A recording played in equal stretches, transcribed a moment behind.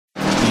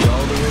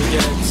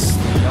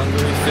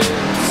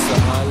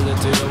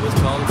riddled with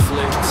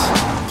conflict.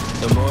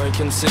 The more he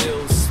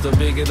conceals, the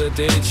bigger the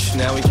ditch.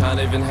 Now he can't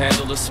even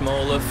handle the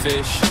smaller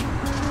fish.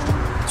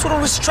 It's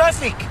all this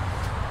traffic.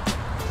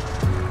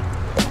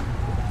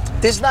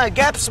 There's no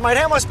gaps, mate.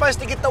 How am I supposed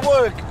to get to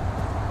work?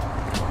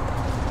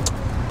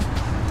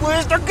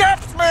 Where's the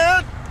gaps,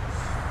 man?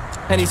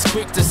 And he's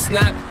quick to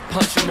snap,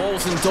 punching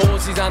walls and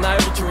doors. He's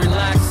unable to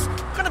relax.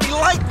 I'm gonna be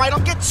late, mate.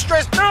 I'm getting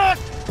stressed out.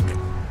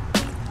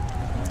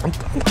 I'm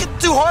getting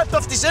too hyped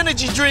off this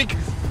energy drink.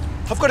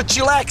 I've got to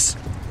chillax.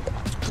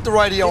 Put the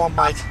radio on,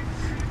 mate.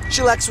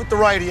 Chillax with the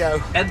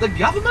radio. And the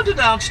government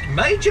announced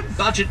major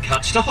budget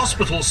cuts to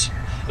hospitals,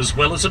 as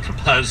well as a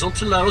proposal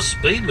to lower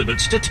speed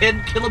limits to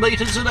 10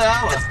 kilometres an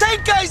hour.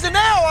 10 k's an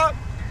hour?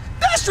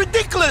 That's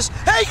ridiculous.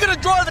 How are you going to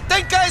drive at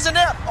 10 k's an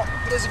hour? Oh,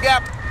 there's a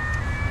gap.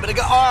 Better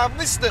go. Oh, I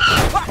missed it.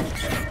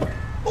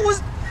 What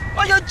was...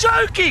 Oh, you're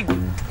joking.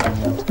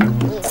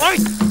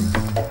 Wait.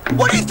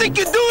 What do you think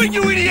you're doing,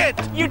 you idiot?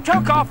 You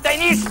took off, then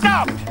you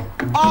stopped.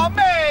 Oh,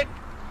 man.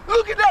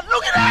 Look at that.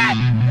 Look at that.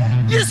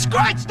 You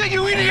scratched it,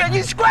 you idiot.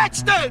 You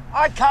scratched it.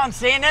 I can't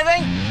see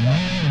anything.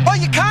 Oh,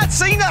 you can't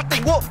see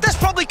nothing? Well, that's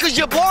probably because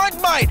you're blind,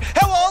 mate.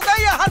 How old are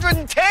you,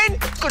 110?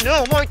 Good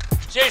hell, mate.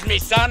 Excuse me,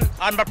 son.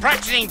 I'm a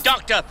practicing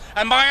doctor,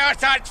 and my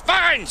eyesight's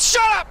fine.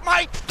 Shut up,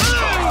 mate.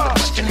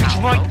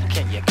 How low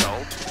can you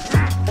go?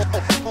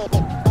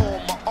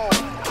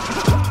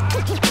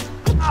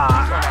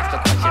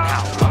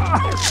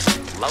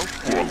 Low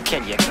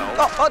can you go?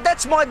 Oh,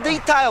 that's my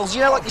details.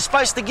 You know, like you're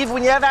supposed to give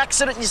when you have an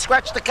accident and you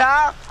scratch the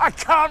car? I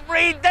can't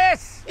read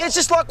this. It's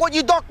just like what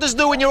you doctors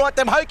do when you write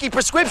them hokey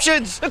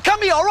prescriptions. Now,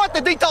 come here, I'll write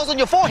the details on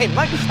your forehead,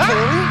 mate.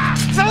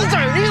 Sorry,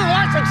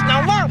 license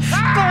number.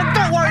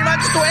 Don't worry, mate,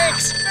 just do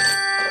X.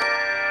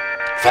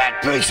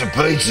 Fat piece of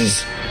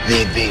pizzas,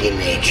 they're big and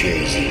they're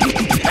cheesy.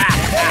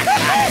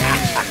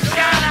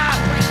 Shut up!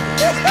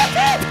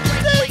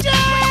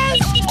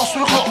 I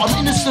swear to God, I'm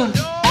innocent.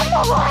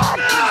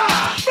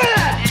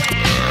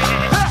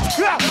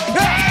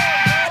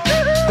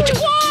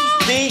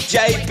 DJ,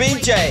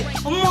 BJ.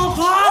 Oh my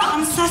God,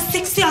 I'm so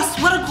sexy, I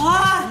swear to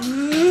God.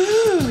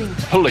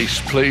 Police,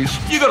 please.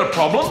 You got a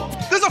problem?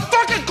 There's a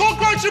fucking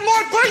cockroach in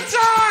my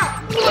pizza!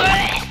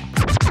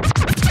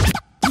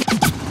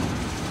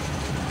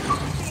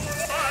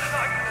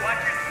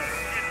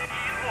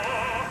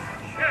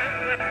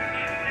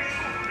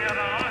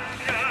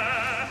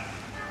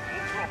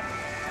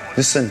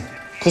 Listen,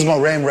 because my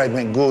ram raid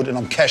went good and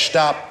I'm cashed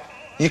up,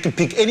 you can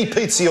pick any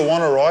pizza you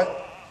want, all right?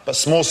 But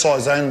small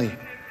size only,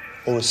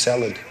 or a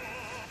salad.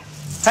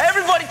 Hey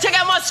everybody, check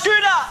out my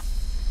scooter!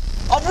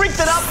 I've rigged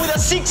it up with a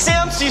 6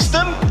 sound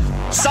system,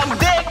 some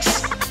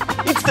decks.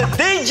 It's the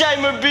DJ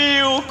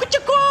Mobile.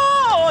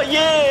 Oh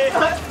yeah!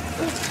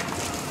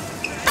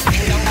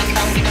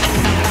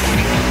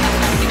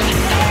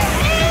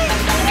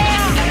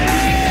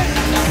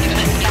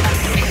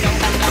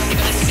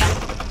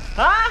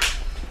 Huh?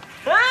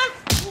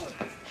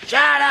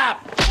 Shut up.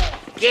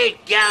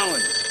 Keep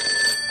going.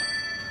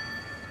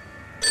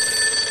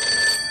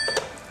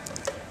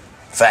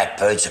 Fat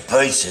pizza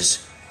pizzas,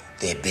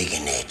 they're big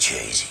and they're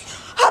cheesy.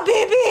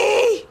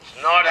 Habibi!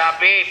 Not a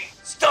bit.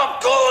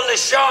 Stop calling the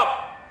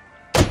shop!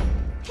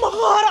 My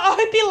God, I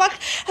hope your luck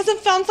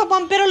hasn't found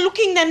someone better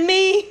looking than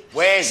me.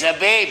 Where's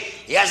Habib?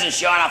 He hasn't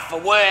shown up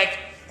for work,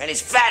 and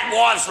his fat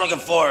wife's looking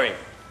for him.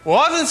 Well,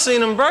 I haven't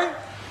seen him, bro.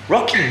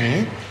 Rocky,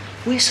 man.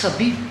 Where's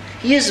Habib?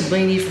 He hasn't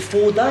been here for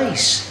 4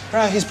 days.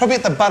 Bro, he's probably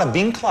at the Bada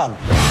Bing Club.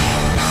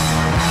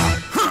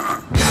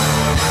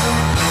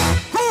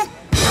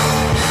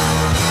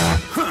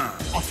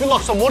 I feel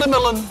like some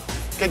watermelon.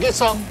 Go get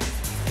some.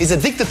 He's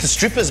addicted to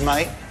strippers,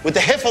 mate. With the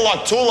heifer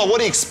like Tula, what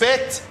do you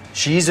expect?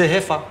 She's a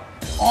heifer.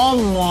 Oh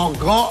my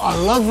God, I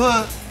love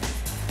her.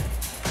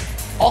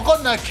 I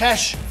got no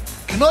cash.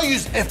 Can I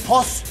use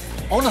FPOS?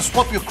 I want to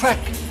swap your crack.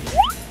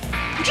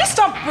 Would you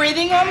stop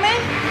breathing on me?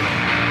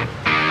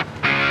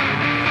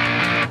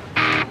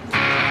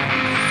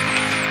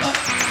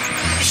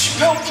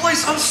 Chappelle,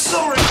 please, I'm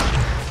sorry.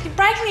 If you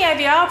break the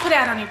AVR, I'll put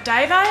out on you,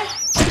 Davo.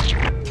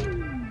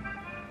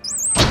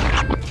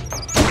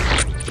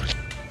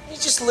 You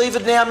just leave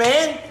it now,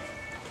 man.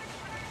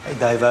 Hey,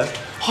 Davo.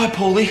 Hi,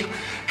 Paulie.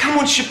 Come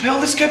on, Chappelle,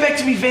 let's go back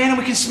to me van and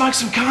we can smoke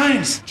some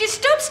cones. Just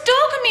stop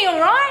stalking me, all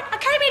right? I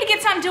came here to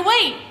get something to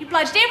eat. You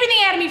bludged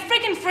everything out of me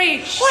freaking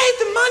fridge. I had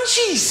the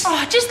munchies.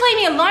 Oh, just leave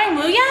me alone,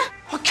 will ya?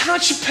 I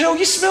can't, Chappelle.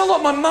 You smell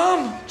like my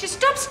mum. Just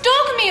stop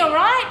stalking me, all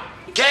right?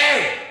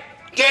 Gary,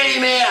 get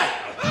him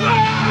out! I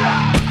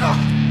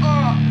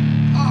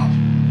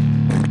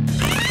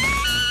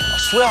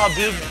swear,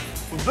 Habib,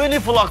 we've been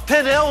here for like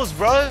 10 hours,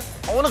 bro.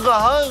 I want to go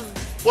home.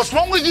 What's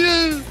wrong with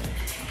you?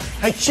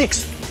 Hey,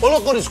 chicks, all I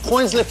got is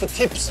coins left for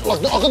tips. Like,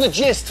 I got the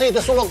GST,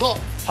 that's all I got.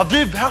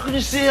 Habib, how can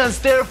you sit here and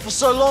stare for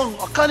so long?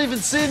 I can't even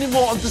see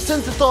anymore, I'm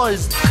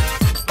desensitized.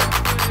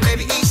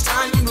 Baby, each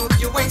time you move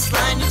your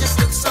waistline, you just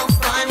look so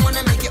fine.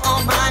 Wanna make you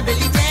all mine,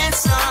 belly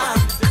dancer.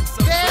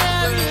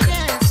 Belly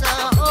dancer,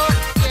 oh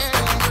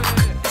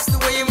yeah. It's the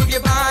way you move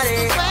your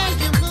body.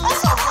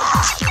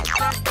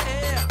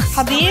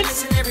 Habib?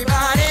 Listen,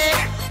 everybody.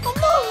 Oh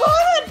my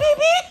God,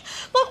 baby.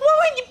 Like, what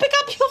when you pick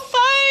up your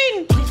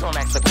phone? Please don't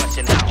ask the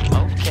question, how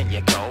low can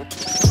you go?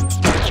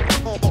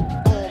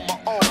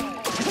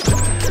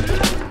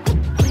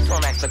 Please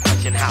don't ask the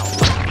question, how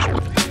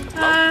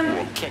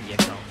low can you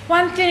go?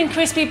 One thin and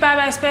crispy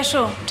Bobo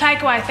special.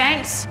 Takeaway,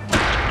 thanks.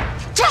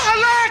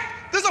 Tahalak!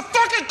 There's a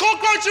fucking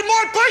cockroach in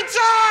my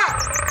pizza!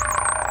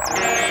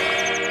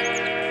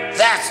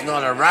 That's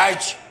not a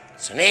roach,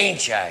 it's an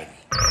anchovy.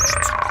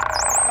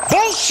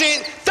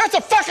 Bullshit! That's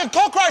a fucking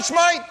cockroach,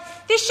 mate!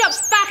 This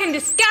shop's fucking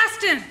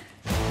disgusting.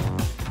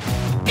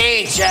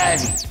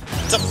 Anchovy.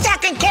 It's a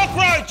fucking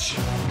cockroach!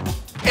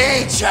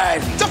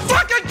 Anchovy. It's a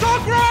fucking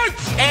cockroach!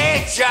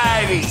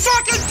 Anchovy.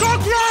 Fucking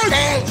cockroach!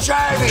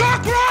 Anchovy.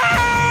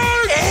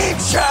 Cockroach!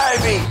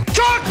 Anchovy.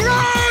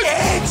 Cockroach!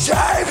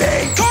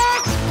 Anchovy. Cockroach!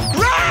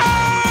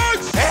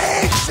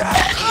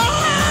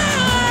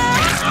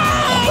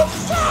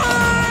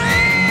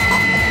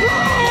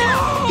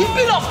 You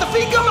bit off the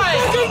finger, mate.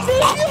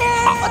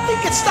 I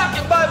think it's stuck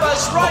in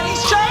Bobo's throat.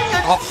 He's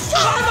shaking. Bobo,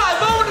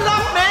 vomit it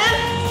up, man.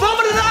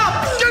 Vomit it up.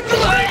 Get the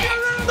finger!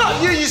 Not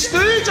you, you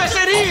stooge. I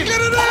said him.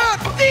 Get it out!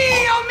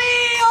 Dio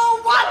mio,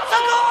 what's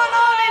going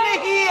on in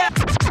here?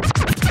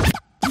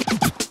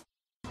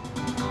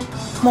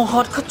 My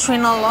heart,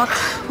 Katrina, like,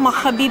 my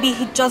habibi,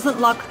 he doesn't,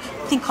 like,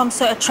 think I'm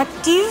so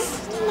attractive.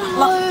 No.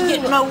 Like, you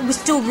know, we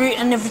still root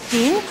and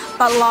everything,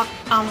 but, like,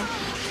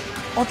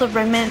 all the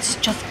romance is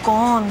just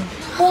gone.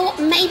 Well,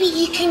 maybe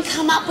you can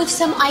come up with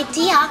some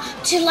idea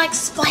to, like,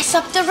 spice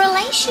up the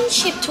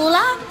relationship,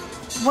 Tula.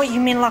 What, you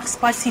mean, like,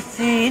 spicy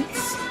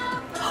foods?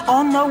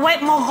 Oh, no,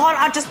 wait, my heart,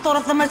 I just thought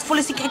of the most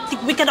foolish,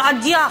 hectic, wicked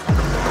idea.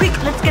 Quick,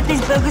 let's get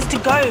these burgers to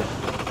go.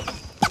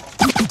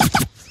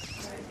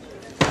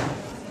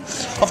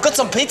 I've got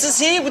some pizzas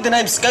here with the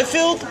name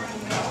Schofield.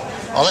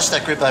 Oh, that's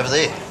that group over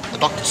there, the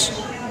doctors.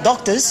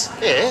 Doctors?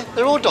 Yeah,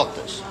 they're all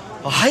doctors.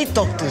 I hate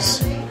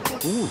doctors.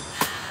 Ooh,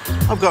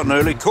 I've got an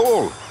early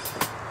call.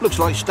 Looks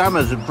like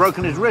Stammers had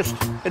broken his wrist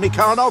and he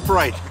can't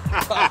operate.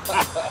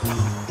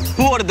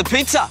 Who ordered the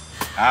pizza?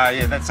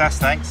 Yeah, that's us,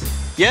 thanks.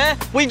 Yeah?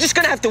 Well, you're just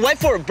gonna have to wait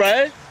for it,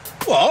 bro.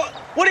 What?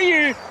 What are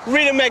you,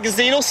 read a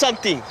magazine or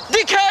something?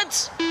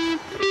 Dickheads!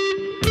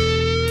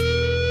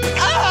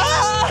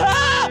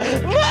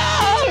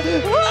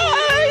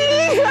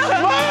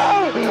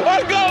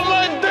 I got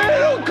my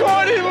dental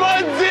caught in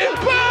my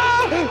zipper!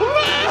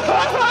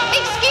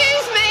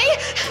 Excuse me,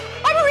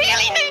 I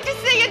really need to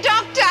see a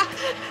doctor.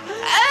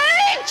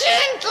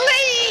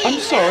 Urgently! I'm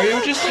sorry,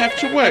 you'll just have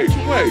to wait.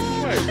 Please!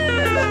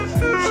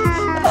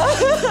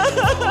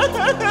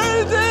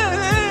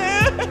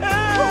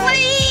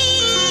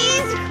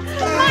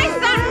 My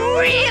son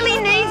really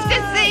needs to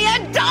see a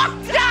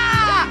doctor!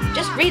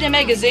 Just read a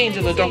magazine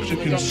till the doctor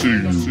can see.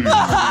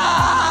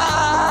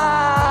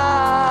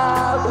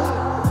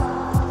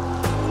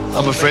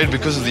 I'm afraid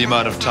because of the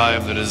amount of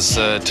time that has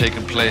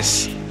taken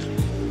place,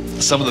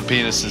 some of the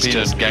penis is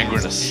turned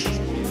gangrenous.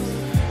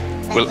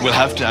 We'll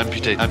have to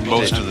amputate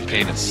most of the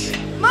penis.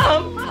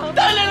 Mum, don't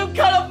let him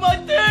cut off my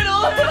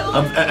turtle!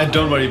 And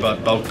don't worry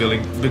about bulk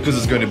billing, because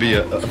it's going to be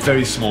a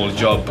very small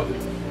job.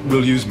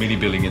 We'll use mini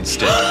billing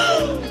instead.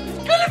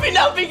 It's gonna be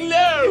nothing,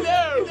 no!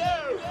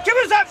 Give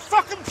us that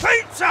fucking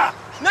pizza!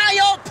 No,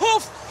 you old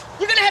poof!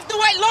 You're gonna have to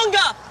wait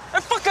longer!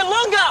 And fucking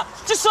longer!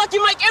 Just like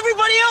you make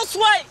everybody else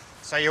wait!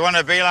 So you want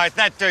to be like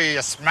that, do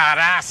you smart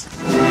ass?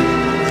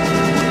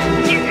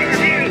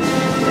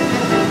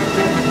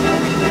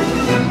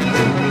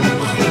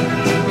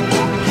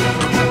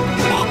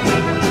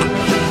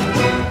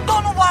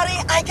 Don't worry,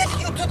 I get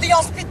you to the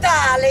hospital.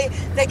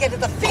 They get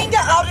the finger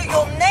out of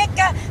your neck,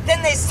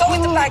 then they sew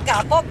it back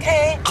up,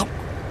 okay?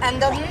 And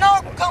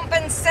no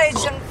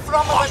compensation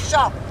from the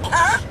shop,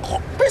 huh?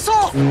 Piss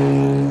off!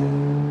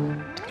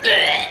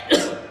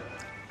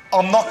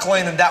 I'm not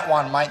cleaning that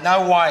one, mate.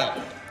 No way.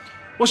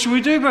 What should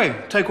we do, bro?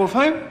 Take off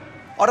home?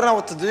 I don't know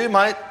what to do,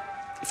 mate.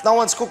 If no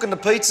one's cooking the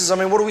pizzas, I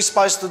mean, what are we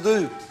supposed to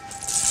do?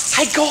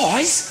 Hey,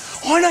 guys,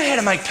 I know how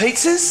to make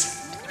pizzas.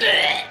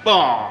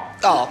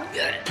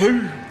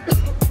 Poo.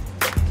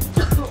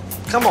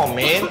 Come on,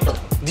 man.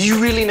 Do you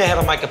really know how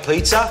to make a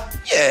pizza?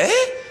 Yeah.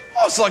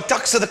 I was like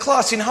ducks of the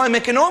class in home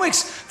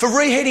economics for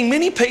reheating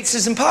mini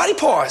pizzas and party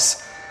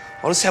pies.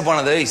 I'll just have one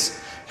of these.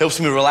 Helps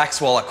me relax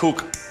while I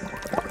cook.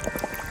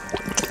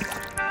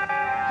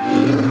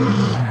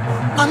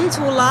 I'm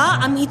Tula.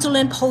 I'm here to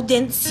learn pole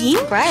dancing.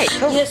 Great,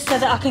 cool. Yes, so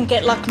that I can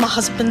get like my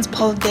husband's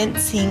pole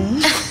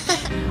dancing.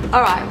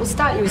 All right, we'll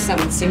start you with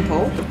something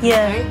simple.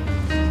 Yeah.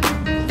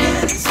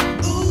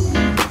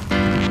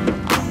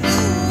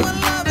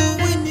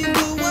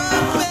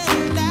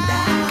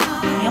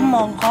 Oh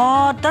my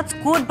God, that's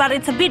good, but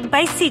it's a bit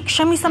basic.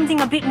 Show me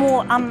something a bit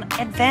more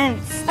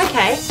advanced.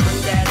 Okay.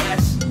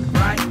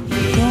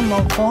 Oh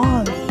my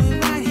God.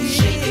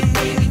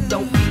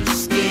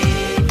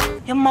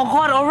 Oh my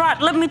God, all right,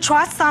 let me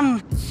try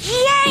some.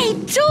 Yay,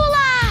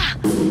 Tula!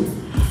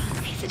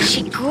 Isn't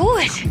she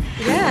good?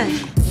 Yeah.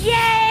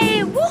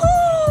 Yay,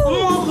 woohoo!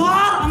 Oh my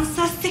God, I'm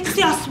so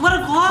sexy, I swear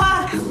to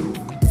God.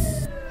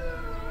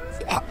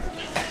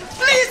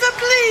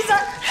 Please,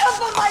 help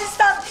my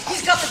son.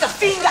 He's got the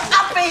finger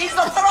up in his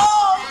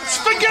throat.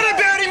 Spaghetti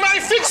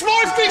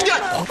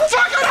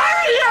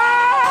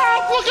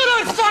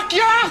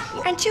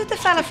Aren't you the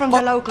fella from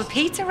the local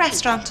pizza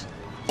restaurant?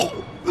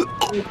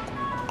 The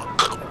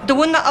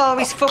one that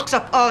always fucks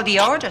up all the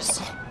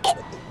orders.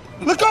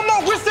 Look, I'm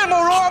not with them,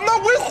 all right? I'm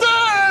not with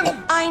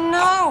them! I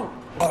know.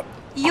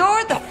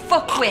 You're the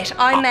fuckwit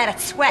I met at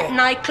Sweat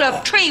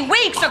nightclub 3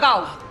 weeks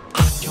ago.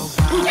 Jesus,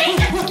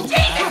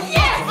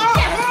 yes!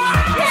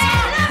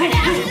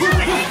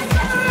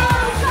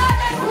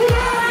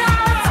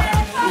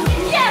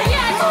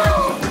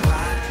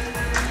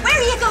 Where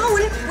are you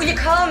going? Will you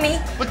call me?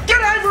 But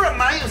get over it,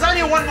 mate. It was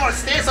only a one-night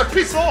stand, so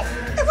piss off.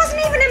 It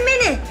wasn't even a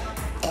minute.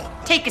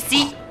 Take a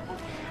seat.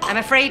 I'm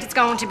afraid it's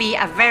going to be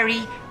a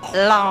very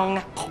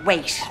long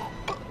wait.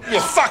 You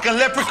fucking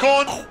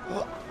leprechaun.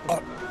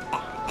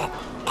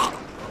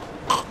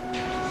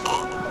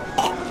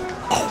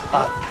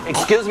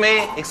 Excuse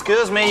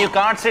me, you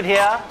can't sit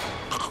here.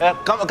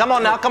 Come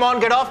on now, come on,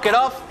 get off.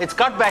 It's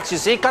cutbacks, you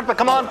see, cutback.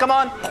 Come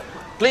on,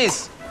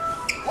 please.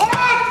 What?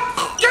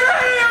 Get out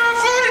of here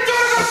before you do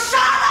it!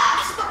 Shut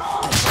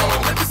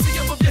up! Let me see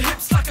you move your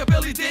hips like a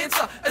belly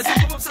dancer. As you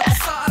move up to the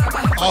side,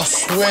 I'm a I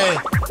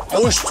swear, I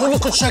wish Tuna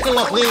could shake it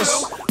like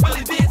this.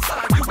 belly dancer.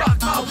 You rock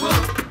my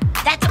world.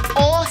 That's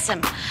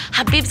awesome.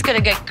 Habib's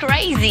gonna go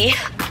crazy.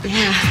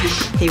 Yeah,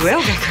 he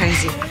will go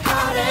crazy.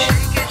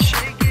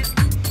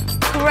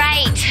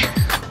 Great.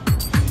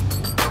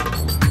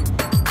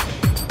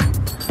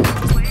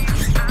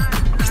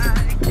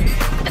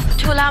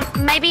 Tula,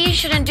 maybe you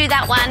shouldn't do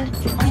that one.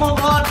 Oh my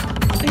God,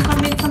 I think I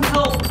need some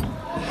help.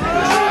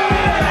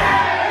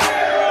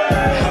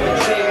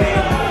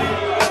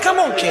 Come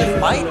on,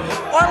 Kev, mate.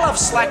 I love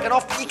slacking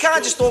off, but you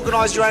can't just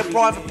organise your own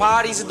private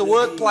parties in the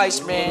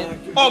workplace, man.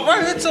 Oh,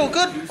 bro, that's all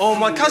good. All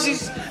my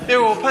cousins,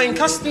 they're all paying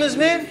customers,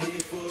 man.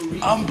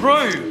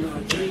 Bro,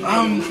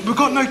 we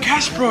got no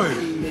cash, bro.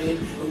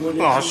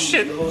 Oh,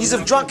 shit.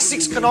 You've drunk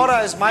 6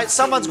 Canottos, mate.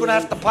 Someone's going to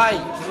have to pay.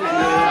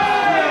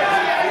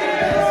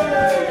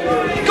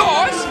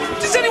 Guys,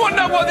 does anyone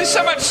know why there's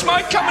so much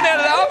smoke coming out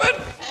of the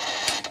oven?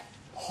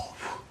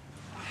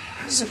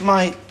 Is it,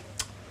 mate?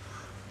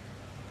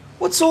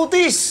 What's all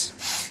this?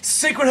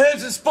 Secret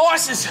herbs and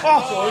spices.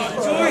 Oh,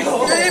 sorry. I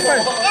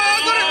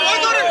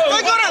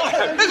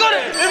got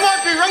it. It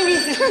might be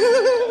rungy.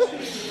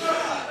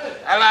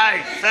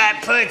 Hello,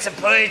 fat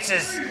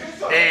pizzas.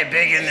 They're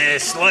big and they're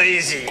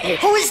sleazy.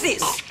 Who is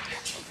this?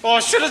 Oh,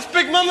 shit, it's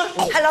Big Mama.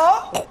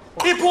 Hello?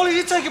 Here, Paulie,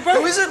 you take it, bro.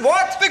 Who is it?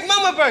 What? Big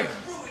Mama, bro.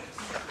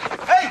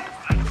 Hey,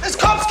 there's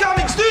cops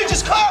coming,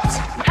 Stooges, cops!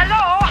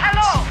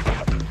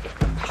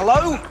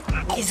 Hello?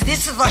 Is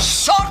this the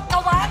short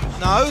one?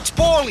 No, it's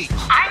Paulie.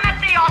 I'm at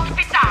the hospital.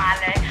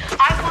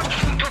 I want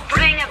you to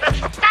bring the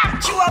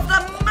statue of the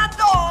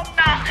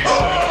Madonna.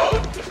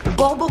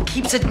 Bobo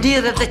keeps it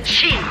near the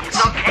cheese,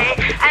 okay?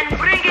 And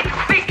bring it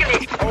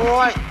quickly. All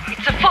right.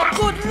 It's for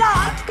good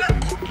luck.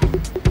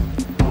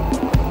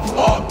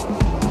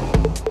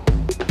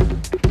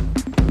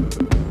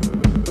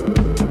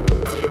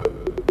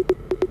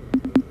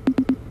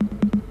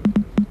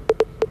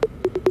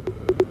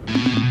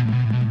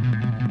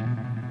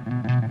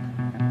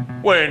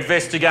 We're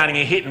investigating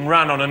a hit and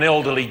run on an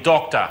elderly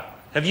doctor.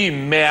 Have you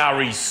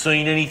Maoris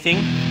seen anything?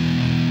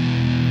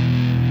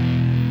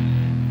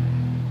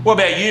 What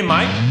about you,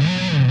 mate?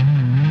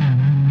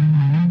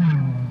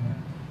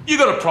 You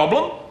got a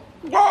problem?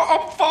 Well,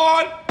 I'm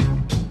fine.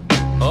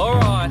 All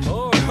right.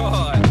 Oh,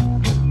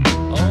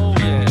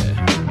 yeah.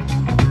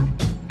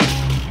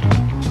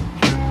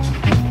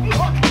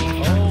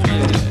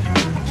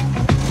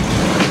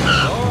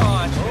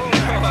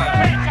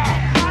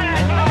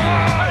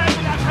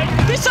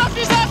 Piss off,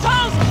 these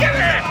assholes! Give me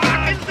that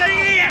fucking thing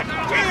here!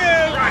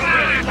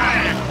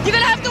 You're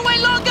gonna have to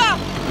wait longer!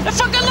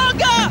 Fucking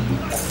longer!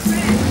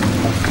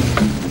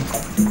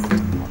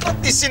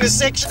 Not this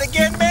intersection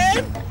again,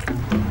 man.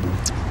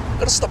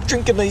 Gotta stop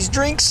drinking these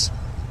drinks.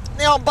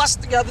 Now I'm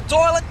busting out the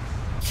toilet.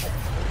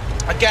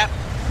 A gap.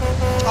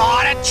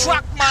 Oh, that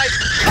truck, mate.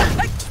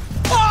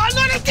 Oh,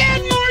 not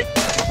again, mate.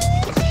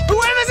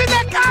 Whoever's in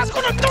that car's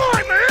gonna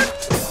die, man.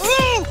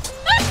 Ooh.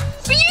 But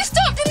you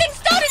stopped and then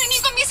started and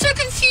you got me so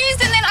confused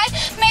and then I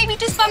maybe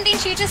just bumped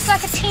into you just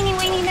like a teeny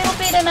weeny little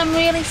bit and I'm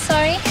really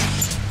sorry.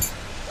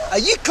 Are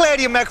you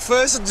Claudia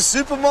McPherson, the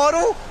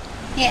supermodel?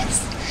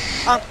 Yes.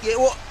 Yeah,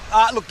 well,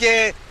 look,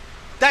 yeah,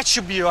 that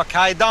should be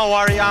okay. Don't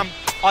worry.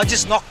 I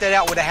just knocked that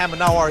out with a hammer.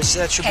 No worries.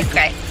 That should be good.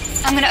 Great.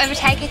 I'm gonna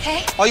overtake,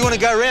 okay? Oh, you want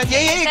to go around? Yeah.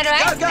 Is that all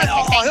right? Go. Okay,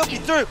 I'll help you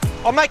through.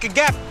 I'll make a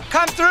gap.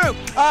 Come through.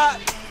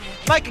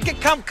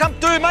 Come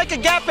through. Make a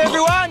gap,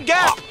 everyone.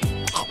 Gap.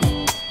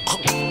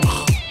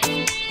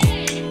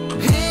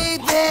 Hey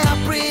there,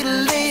 pretty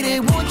lady,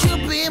 won't you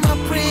be my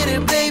pretty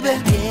baby?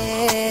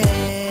 Yeah.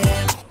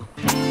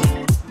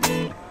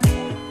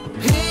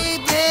 Hey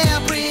there,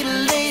 pretty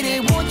lady,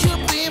 won't you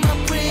be my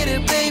pretty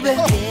baby? Yeah.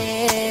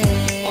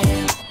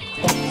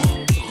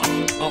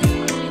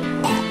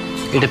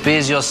 It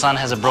appears your son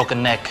has a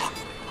broken neck.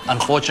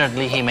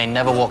 Unfortunately, he may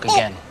never walk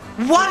again.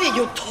 What are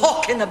you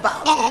talking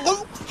about?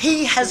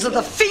 He has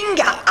the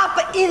finger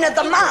up in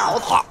the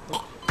mouth.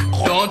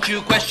 Don't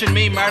you question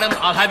me, madam.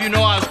 I'll have you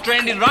know I was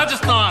trained in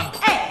Rajasthan.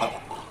 Hey,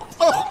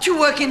 Do you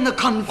work in the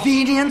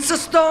convenience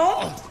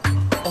store?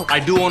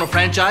 I do own a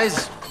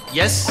franchise,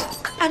 yes.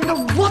 And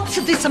what's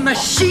this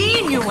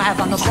machine you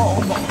have on the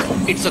phone?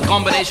 It's a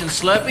combination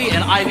Slurpee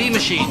and IV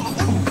machine.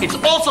 It's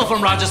also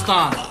from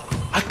Rajasthan.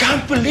 I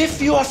can't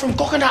believe you are from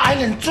Coconut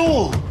Island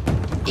too.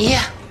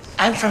 Yeah,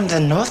 I'm from the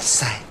north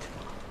side.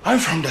 I'm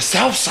from the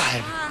south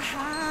side.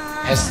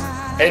 Has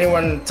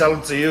anyone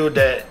told to you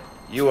that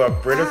you are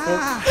beautiful?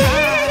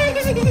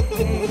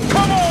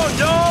 Come on,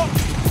 dog!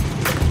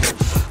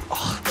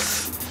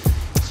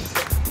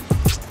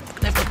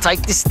 Never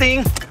take this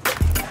thing.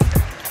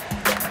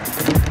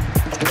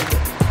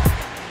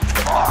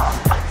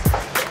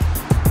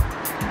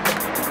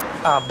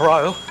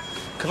 Bro,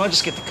 can I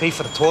just get the key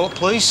for the toilet,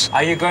 please?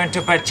 Are you going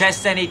to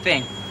purchase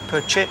anything?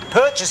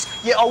 Purchase?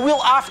 Yeah, I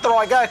will after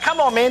I go. Come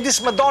on, man,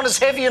 this Madonna's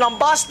heavy and I'm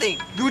busting.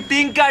 You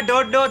think I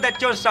don't know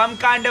that you're some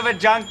kind of a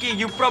junkie?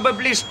 You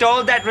probably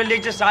stole that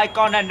religious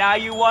icon and now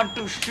you want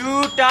to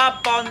shoot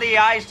up on the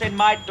ice in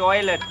my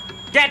toilet.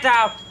 Get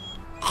out!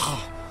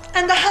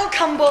 And how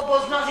come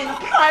Bobo's not in a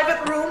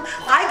private room?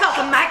 I got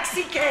a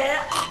maxi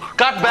care.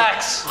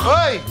 Cutbacks.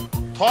 Hey,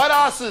 tight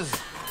asses.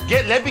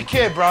 Get Lebby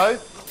Care, bro.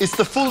 It's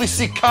the fully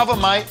sick cover,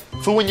 mate,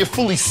 for when you're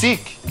fully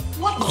sick.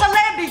 What's the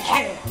Lebby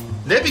care?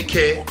 Lebby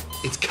Care?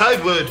 It's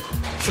code word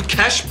for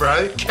cash,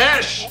 bro.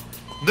 Cash.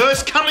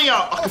 Nurse, coming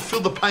up. I can feel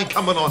the pain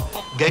coming on.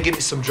 Go get me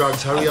some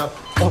drugs. Hurry up.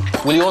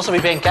 Will you also be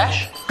paying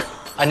cash?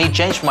 I need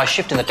change for my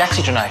shift in the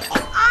taxi tonight.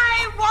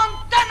 I want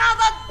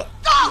another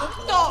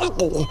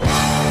doctor!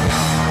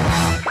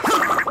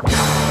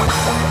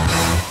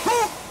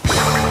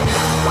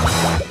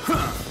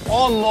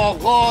 Oh my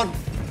God.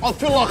 I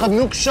feel like a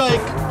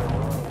milkshake.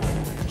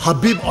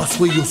 Habib, I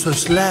swear you're so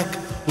slack.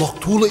 Like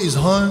Tula is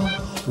home.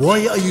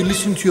 Why are you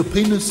listening to your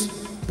penis?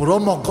 But oh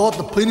my God,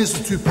 the penis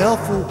is too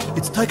powerful.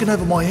 It's taken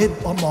over my head.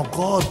 Oh my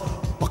God.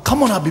 But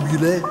come on, Habib, you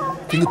there.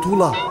 Finger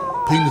Tula.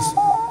 Penis.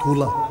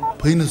 Tula.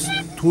 Penis.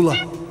 Tula.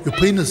 Your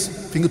penis.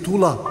 Finger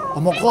Tula.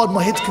 Oh my God,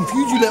 my head's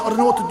confused, you there. I don't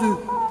know what to do.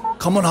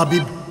 Come on,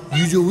 Habib.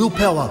 Use your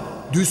willpower.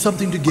 Do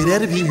something to get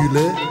out of here, you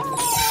there.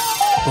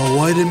 Oh,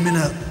 wait a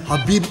minute.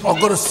 Habib, I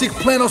got a sick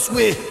plan, I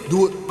swear.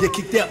 Do it. Get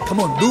kicked out.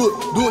 Come on. Do it.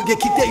 Do it. Get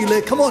kicked out, you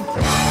there. Come on.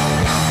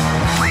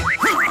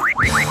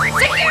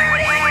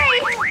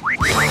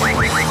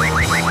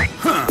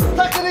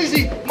 Take it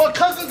easy. My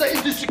cousins are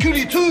into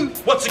security too.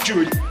 What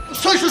security?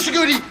 Social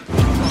security.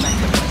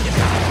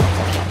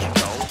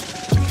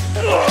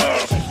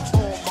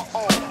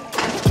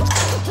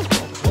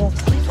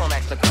 Please don't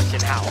ask the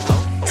question how.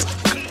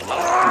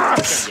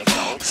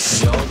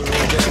 The older he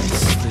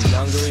gets, the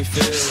younger he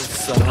feels.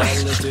 So how to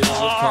deal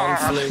with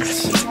conflict.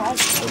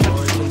 The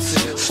more he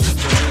conceals, the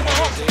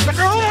bigger the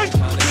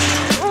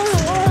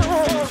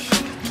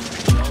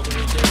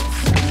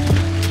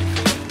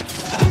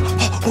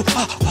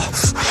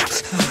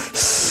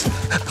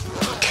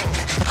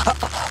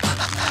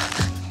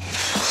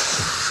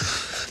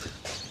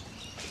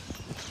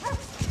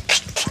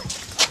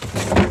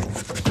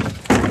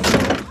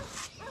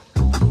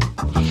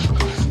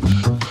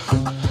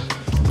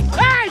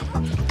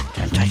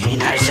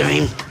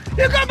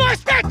You got my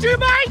statue,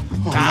 mate!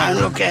 Don't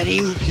look at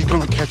him. He's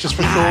gonna catch us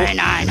for sure.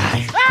 No.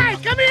 Hey,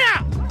 come here!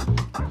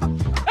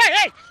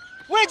 Hey,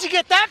 where'd you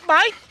get that,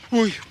 mate?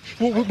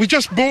 We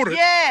just bought it.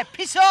 Yeah,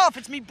 piss off.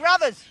 It's me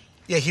brother's.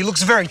 Yeah, he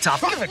looks very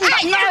tough. Give it.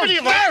 Hey, give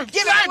it, mate!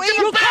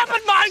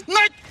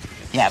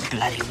 Yeah,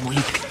 bloody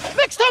weak.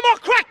 Next time I'll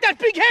crack that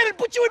big head and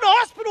put you in the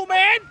hospital,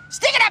 man!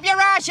 Stick it up your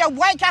ass, you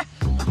wanker!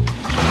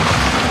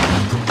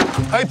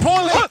 Hey,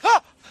 Paulie!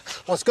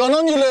 What's going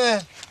on, you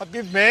there?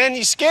 Habib, man,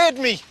 you scared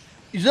me.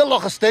 Is that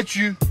like a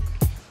statue?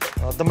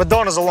 The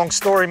Madonna's a long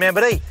story, man,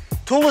 but hey,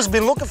 Tula's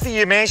been looking for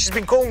you, man. She's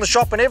been calling the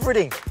shop and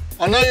everything.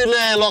 I know you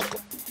there, like,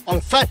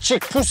 I'm fat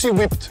chick pussy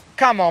whipped.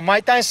 Come on,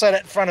 mate, don't say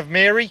that in front of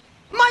Mary.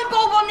 My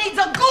Bobo needs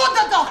a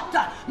good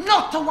doctor,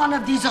 not one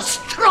of these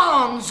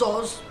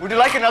stronzos. Would you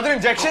like another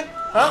injection?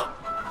 Huh?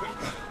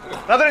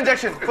 Another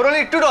injection for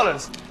only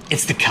 $2.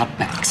 It's the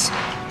cutbacks.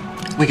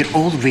 We get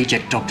all the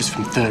reject doctors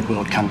from third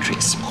world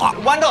countries.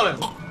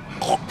 $1.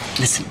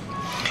 Listen,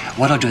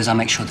 what I'll do is I'll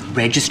make sure the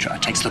registrar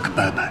takes a look at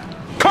Bobo.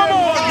 Come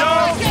on, yo!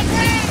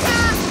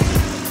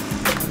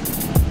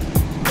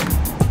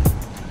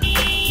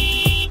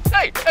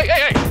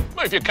 Hey,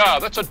 move your car.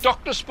 That's a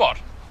doctor spot.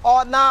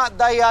 Oh, nah,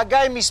 they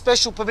gave me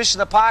special permission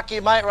to park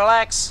here, mate.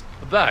 Relax.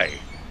 They?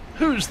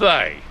 Who's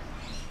they?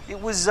 It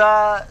was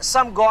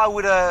some guy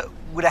with a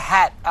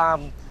hat.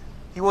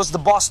 He was the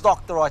boss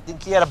doctor, I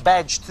think. He had a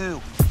badge too.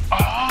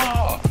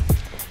 Oh,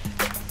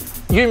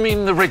 you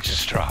mean the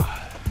registrar?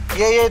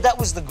 Yeah, that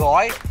was the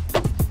guy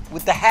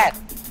with the hat.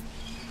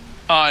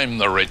 I'm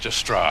the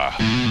registrar.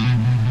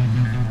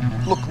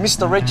 Look,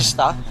 Mr.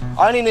 Register,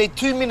 I only need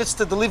 2 minutes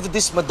to deliver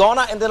this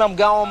Madonna and then I'm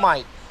going,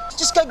 mate.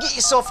 Just go get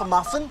yourself a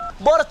muffin.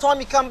 By the time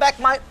you come back,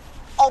 mate,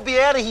 I'll be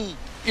out of here.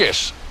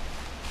 Yes.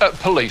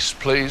 Police,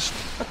 please.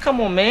 Oh,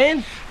 come on,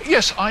 man.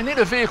 Yes, I need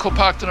a vehicle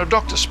parked in a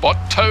doctor's spot,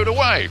 towed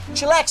away.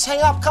 Chillax,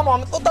 hang up, come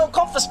on. Don't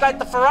confiscate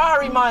the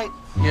Ferrari, mate.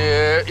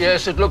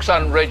 Yes, it looks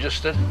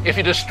unregistered. If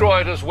you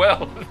destroy it as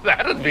well,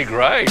 that'd be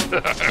great.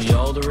 The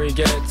older he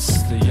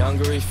gets, the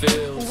younger he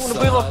feels. You want to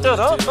be like that,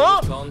 huh?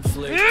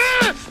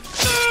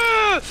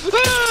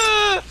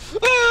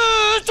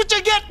 That's what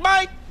you get,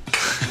 mate.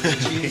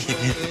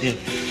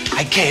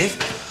 Hey, Kev,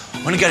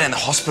 I'm going to go down to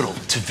the hospital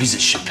to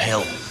visit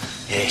Chappelle.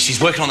 Yeah, she's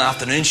working on the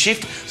afternoon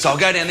shift, so I'll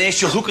go down there,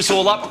 she'll hook us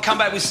all up, I'll come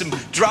back with some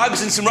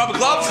drugs and some rubber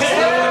gloves.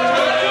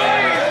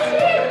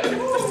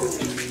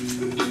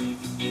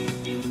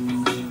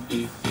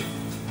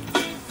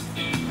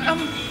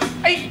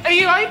 Are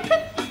you open?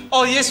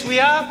 Oh, yes, we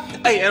are.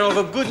 Hey, and I've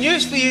got good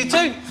news for you,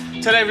 too.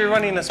 Today we're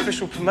running a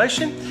special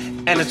promotion,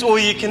 and it's all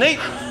you can eat.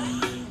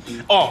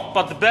 Oh,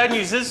 but the bad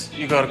news is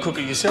you got to cook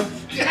it yourself.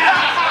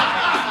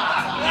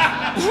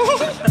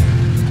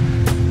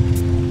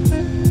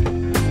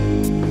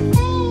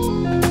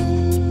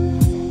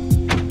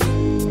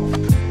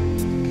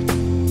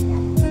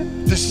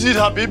 This is it,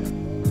 Habib.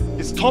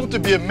 It's time to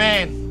be a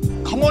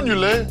man. Come on,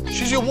 Yule.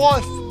 She's your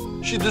wife.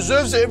 She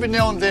deserves it every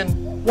now and then.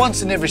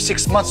 Once in every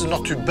 6 months is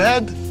not too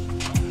bad.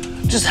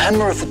 Just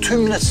hammer her for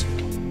 2 minutes.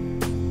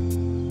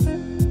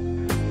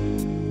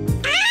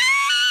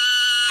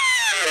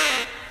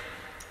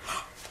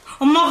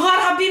 Oh my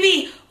God,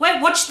 Habibi!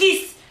 Wait, watch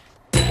this.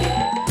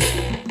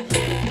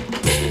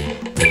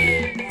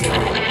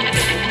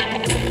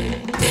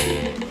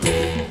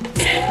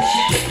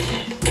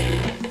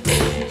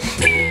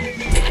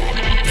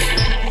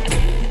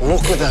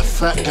 Look at that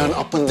fat going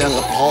up and down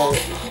the pole.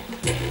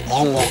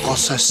 Oh my God,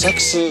 so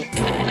sexy.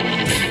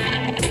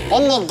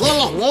 Oh my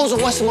God, like, why was I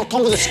wasting my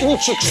time with the skinny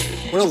chicks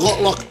when I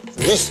got like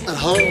this at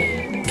home?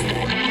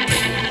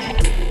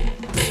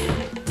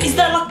 Is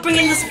that like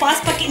bringing the spice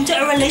back into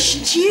a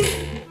relationship?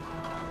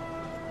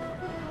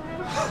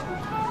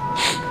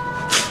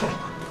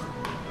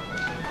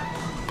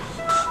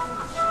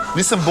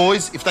 Listen,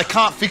 boys, if they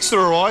can't fix it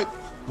all right,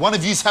 one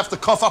of yous have to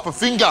cough up a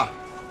finger.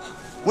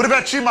 What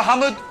about you,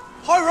 Mohammed?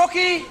 Hi,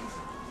 Rocky.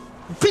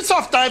 Piss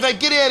off, David.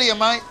 Get out of here,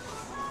 mate.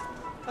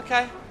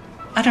 Okay.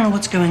 I don't know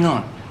what's going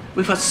on.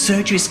 We've got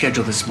surgery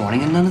scheduled this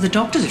morning and none of the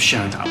doctors have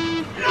shown up.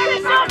 Get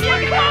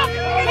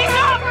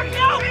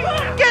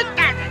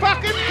that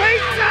fucking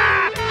pizza!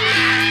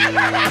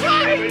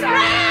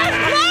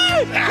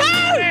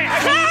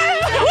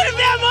 What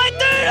about my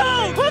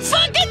doodle? My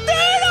fucking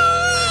doodle!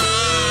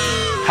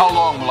 How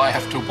long will I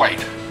have to wait?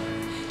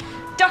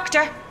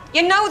 Doctor,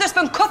 you know there's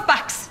been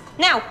cutbacks.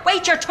 Now,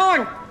 wait your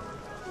turn.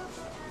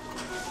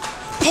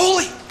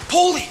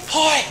 Paulie,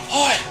 hi.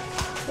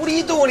 What are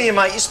you doing here,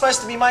 mate? You're supposed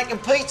to be making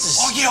pizzas.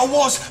 Oh, yeah, I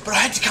was, but I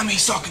had to come here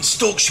so I can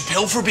stalk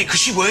Chappelle for a bit because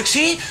she works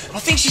here, and I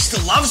think she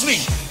still loves me.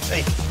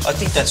 Hey, I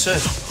think that's her.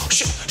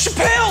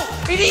 Chappelle!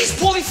 It is,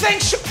 Paulie,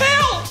 thanks,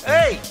 Chappelle!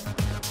 Hey,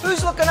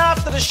 who's looking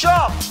after the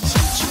shop?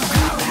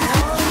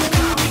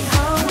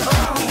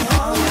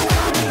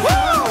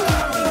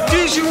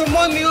 Geez, you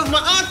remind me of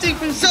my auntie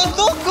from South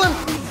Auckland.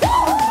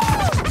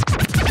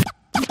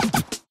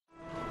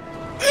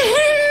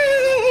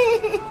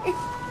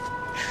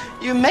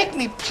 You make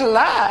me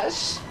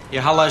blush.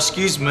 Yeah, hello,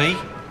 excuse me.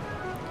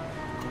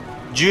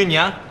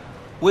 Junior,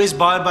 where's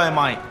Bobo,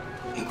 mate?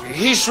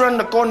 He's round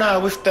the corner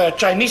with the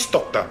Chinese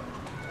doctor.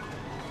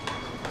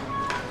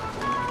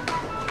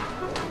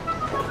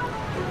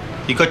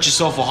 You got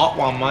yourself a hot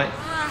one, mate.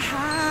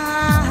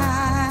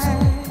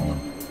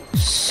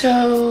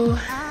 So,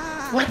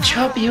 what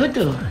job you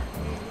do?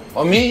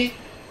 Oh, me?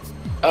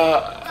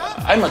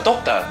 I'm a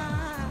doctor.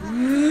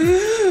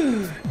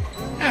 Ooh,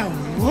 oh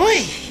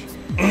boy.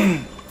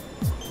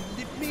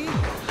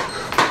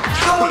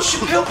 Come on,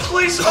 Chappelle,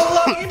 please. I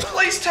love you.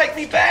 Please take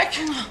me back.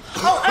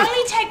 I'll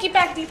only take you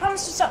back if you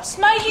promise to stop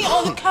smoking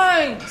all the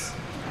cones.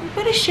 We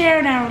better share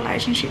in our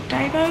relationship,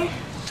 Davo.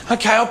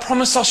 Okay, I'll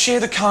promise I'll share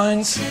the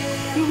cones.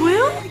 You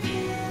will?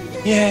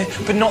 Yeah,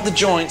 but not the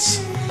joints.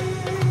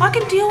 I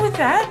can deal with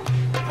that.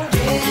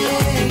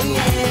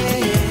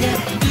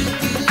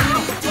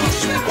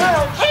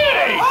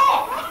 Hey!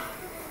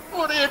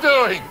 What are you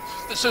doing?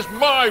 This is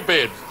my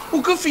bed.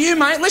 Well, good for you,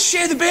 mate. Let's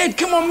share the bed.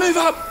 Come on, move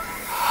up.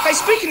 Hey,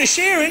 speaking of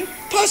sharing,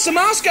 pass the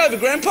mask over,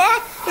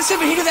 Grandpa. Let's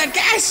have a hit of that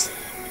gas.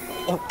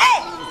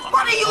 Hey,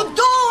 what are you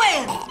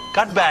doing?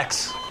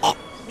 Cutbacks.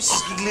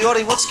 Mrs.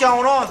 Gigliotti, what's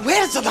going on?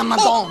 Where's the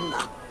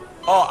Madonna?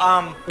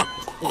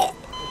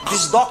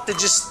 This doctor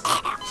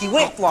he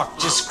went like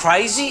just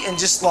crazy and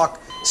just like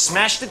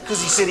smashed it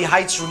because he said he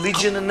hates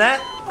religion and that.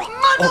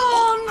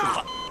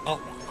 Madonna!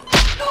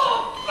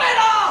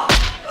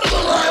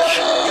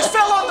 It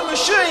fell on the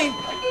machine.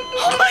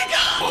 Oh my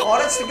God! Oh,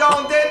 that's the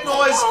going dead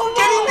noise.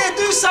 Get in there,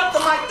 do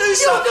something, mate, do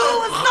something. You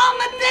do, it's not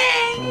my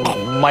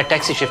thing. My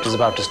taxi shift is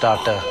about to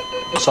start.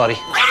 Sorry.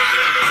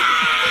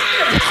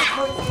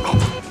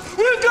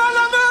 We've got an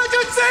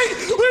emergency!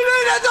 We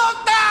need a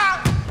doctor!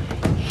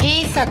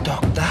 He's a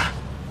doctor.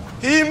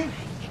 Him?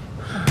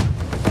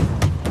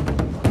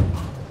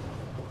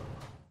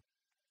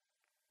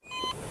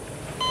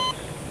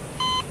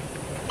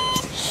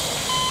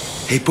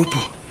 Hey, Popo.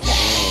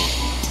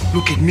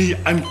 Look at me,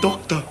 I'm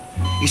doctor.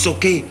 It's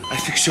okay, I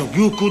fix you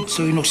real good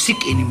so you're not sick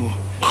anymore.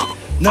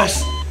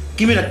 Nurse,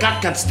 give me the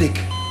cut stick.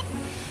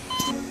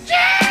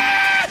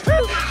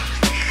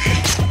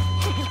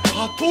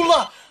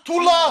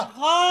 Tula!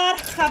 God,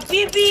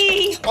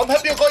 Habibi! I'm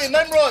happy I got your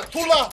name right, Tula!